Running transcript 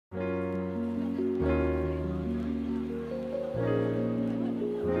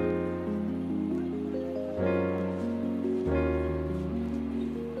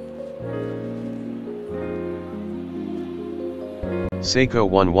Seiko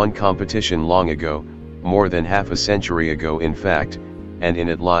won one competition long ago, more than half a century ago in fact, and in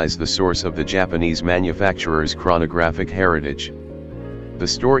it lies the source of the Japanese manufacturer's chronographic heritage. The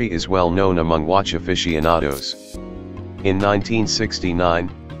story is well known among watch aficionados. In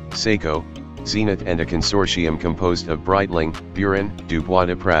 1969, Seiko, Zenith and a consortium composed of Breitling, Buren, Dubois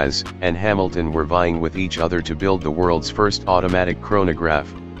de Praz, and Hamilton were vying with each other to build the world's first automatic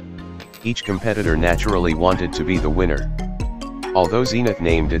chronograph. Each competitor naturally wanted to be the winner. Although Zenith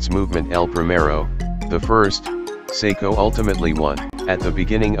named its movement El Primero, the first, Seiko ultimately won. At the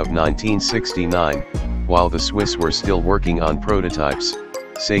beginning of 1969, while the Swiss were still working on prototypes,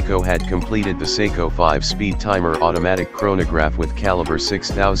 Seiko had completed the Seiko 5 Speedtimer automatic chronograph with caliber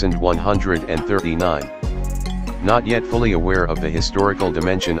 6139. Not yet fully aware of the historical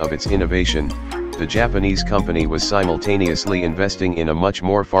dimension of its innovation, the Japanese company was simultaneously investing in a much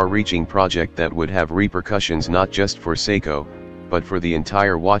more far-reaching project that would have repercussions not just for Seiko, but for the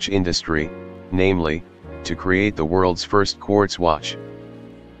entire watch industry, namely, to create the world's first quartz watch.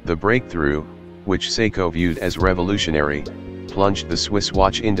 The breakthrough, which Seiko viewed as revolutionary, plunged the Swiss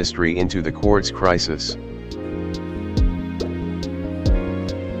watch industry into the quartz crisis.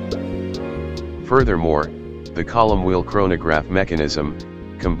 Furthermore, the column wheel chronograph mechanism,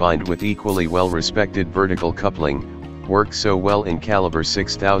 combined with equally well-respected vertical coupling, worked so well in caliber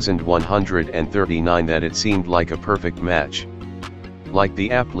 6139 that it seemed like a perfect match. Like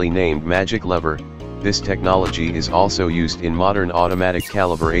the aptly named magic lever, this technology is also used in modern automatic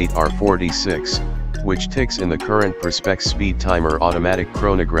caliber 8R46, which ticks in the current Prospex Speedtimer automatic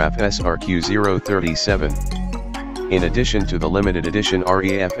chronograph SRQ037. In addition to the limited edition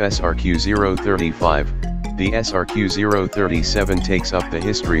REF SRQ035, the SRQ037 takes up the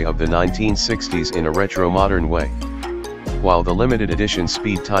history of the 1960s in a retro-modern way. While the limited edition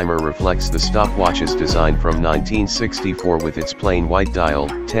Speedtimer reflects the stopwatch's design from 1964 with its plain white dial,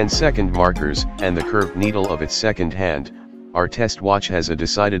 10-second markers, and the curved needle of its second hand, our test watch has a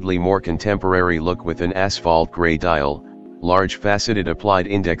decidedly more contemporary look with an asphalt gray dial, large faceted applied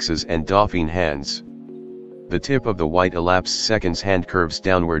indexes and Dauphine hands. The tip of the white elapsed seconds hand curves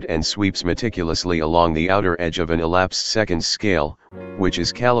downward and sweeps meticulously along the outer edge of an elapsed seconds scale, which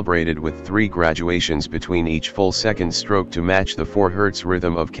is calibrated with 3 graduations between each full second stroke to match the 4 Hz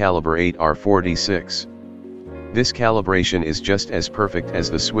rhythm of caliber 8R46. This calibration is just as perfect as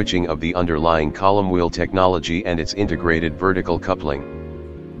the switching of the underlying column wheel technology and its integrated vertical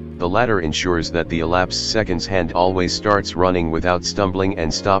coupling. The latter ensures that the elapsed seconds hand always starts running without stumbling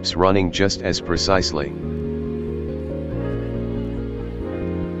and stops running just as precisely.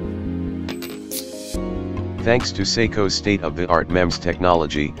 Thanks to Seiko's state-of-the-art MEMS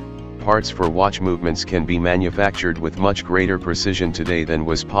technology, parts for watch movements can be manufactured with much greater precision today than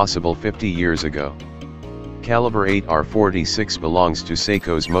was possible 50 years ago. Caliber 8R46 belongs to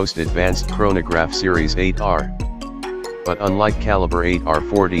Seiko's most advanced chronograph series 8R. But unlike caliber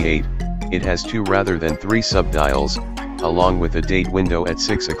 8R48, it has 2 rather than 3 subdials, along with a date window at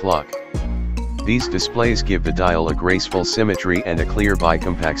 6 o'clock. These displays give the dial a graceful symmetry and a clear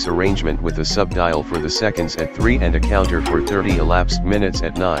bicompax arrangement with a subdial for the seconds at 3 and a counter for 30 elapsed minutes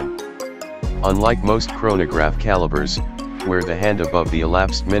at 9. Unlike most chronograph calibers, where the hand above the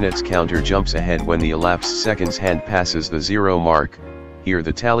elapsed minutes counter jumps ahead when the elapsed seconds hand passes the 0 mark, here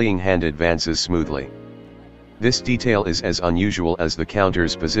the tallying hand advances smoothly. This detail is as unusual as the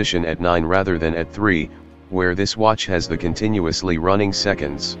counter's position at 9 rather than at 3, where this watch has the continuously running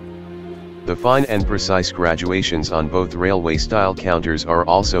seconds. The fine and precise graduations on both railway-style counters are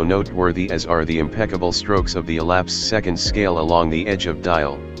also noteworthy, as are the impeccable strokes of the elapsed seconds scale along the edge of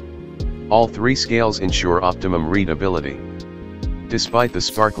dial. All 3 scales ensure optimum readability. Despite the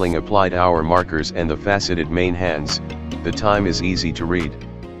sparkling applied hour markers and the faceted main hands, the time is easy to read.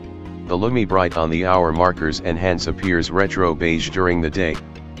 The Lumi bright on the hour markers and hands appears retro beige during the day,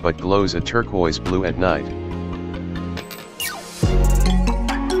 but glows a turquoise blue at night.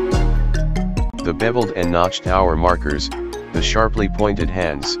 The beveled and notched hour markers, the sharply pointed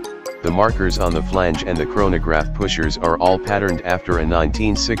hands, the markers on the flange and the chronograph pushers are all patterned after a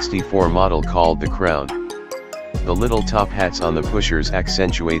 1964 model called the Crown. The little top hats on the pushers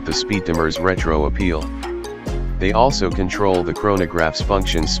accentuate the Speedtimer's retro appeal. They also control the chronograph's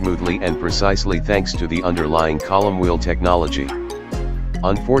function smoothly and precisely thanks to the underlying column wheel technology.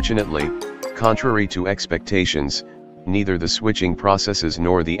 Unfortunately, contrary to expectations, neither the switching processes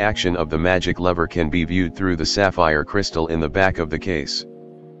nor the action of the magic lever can be viewed through the sapphire crystal in the back of the case.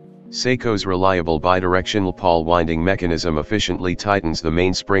 Seiko's reliable bidirectional Paul winding mechanism efficiently tightens the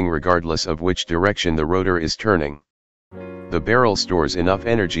mainspring regardless of which direction the rotor is turning. The barrel stores enough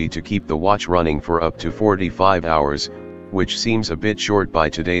energy to keep the watch running for up to 45 hours, which seems a bit short by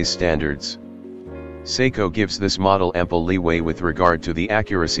today's standards. Seiko gives this model ample leeway with regard to the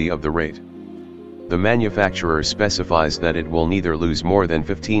accuracy of the rate. The manufacturer specifies that it will neither lose more than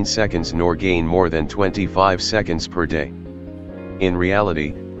 15 seconds nor gain more than 25 seconds per day. In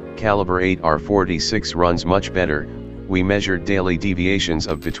reality, caliber 8R46 runs much better. We measured daily deviations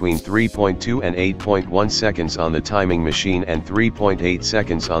of between 3.2 and 8.1 seconds on the timing machine and 3.8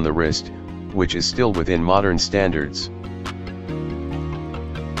 seconds on the wrist, which is still within modern standards.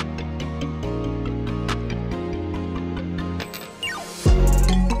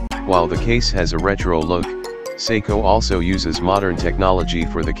 While the case has a retro look, Seiko also uses modern technology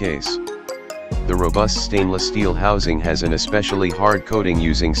for the case. The robust stainless steel housing has an especially hard coating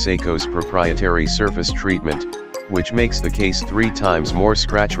using Seiko's proprietary surface treatment, which makes the case 3 times more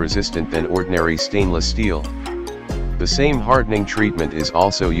scratch resistant than ordinary stainless steel. The same hardening treatment is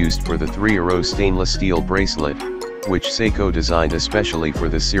also used for the 3-row stainless steel bracelet, which Seiko designed especially for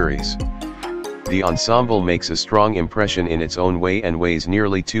this series. The ensemble makes a strong impression in its own way and weighs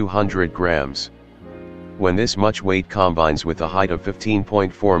nearly 200 grams. When this much weight combines with a height of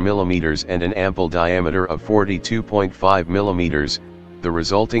 15.4 mm and an ample diameter of 42.5 mm, the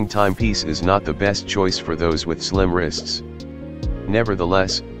resulting timepiece is not the best choice for those with slim wrists.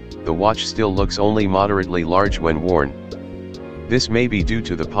 Nevertheless, the watch still looks only moderately large when worn. This may be due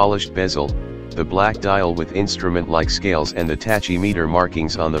to the polished bezel, the black dial with instrument-like scales and the tachymeter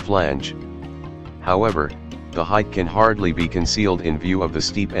markings on the flange. However, the height can hardly be concealed in view of the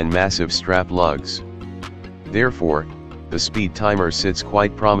steep and massive strap lugs. Therefore, the Speedtimer sits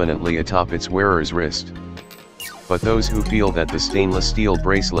quite prominently atop its wearer's wrist. But those who feel that the stainless steel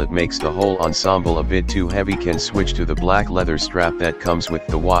bracelet makes the whole ensemble a bit too heavy can switch to the black leather strap that comes with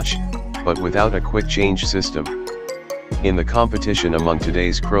the watch, but without a quick change system. In the competition among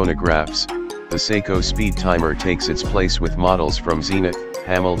today's chronographs, the Seiko Speedtimer takes its place with models from Zenith,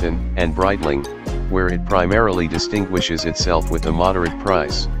 Hamilton, and Breitling, where it primarily distinguishes itself with a moderate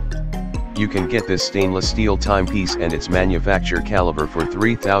price. You can get this stainless steel timepiece and its manufacture caliber for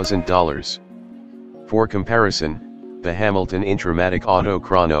 $3,000. For comparison, the Hamilton Intramatic Auto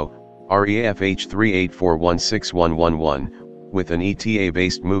Chrono, REF H3841611, with an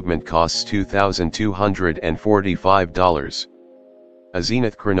ETA-based movement costs $2,245. A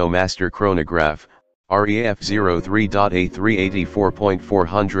Zenith Chronomaster Chronograph, REF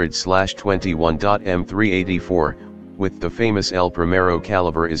 03.8384400/21.M384, with the famous El Primero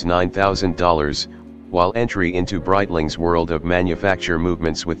caliber is $9,000, while entry into Breitling's world of manufacture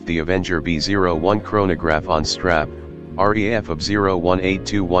movements with the Avenger B01 chronograph on strap, REF of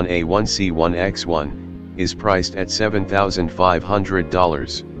 01821A1C1X1, is priced at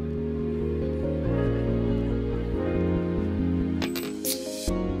 $7,500.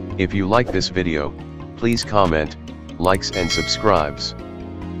 If you like this video, please comment, likes and subscribes.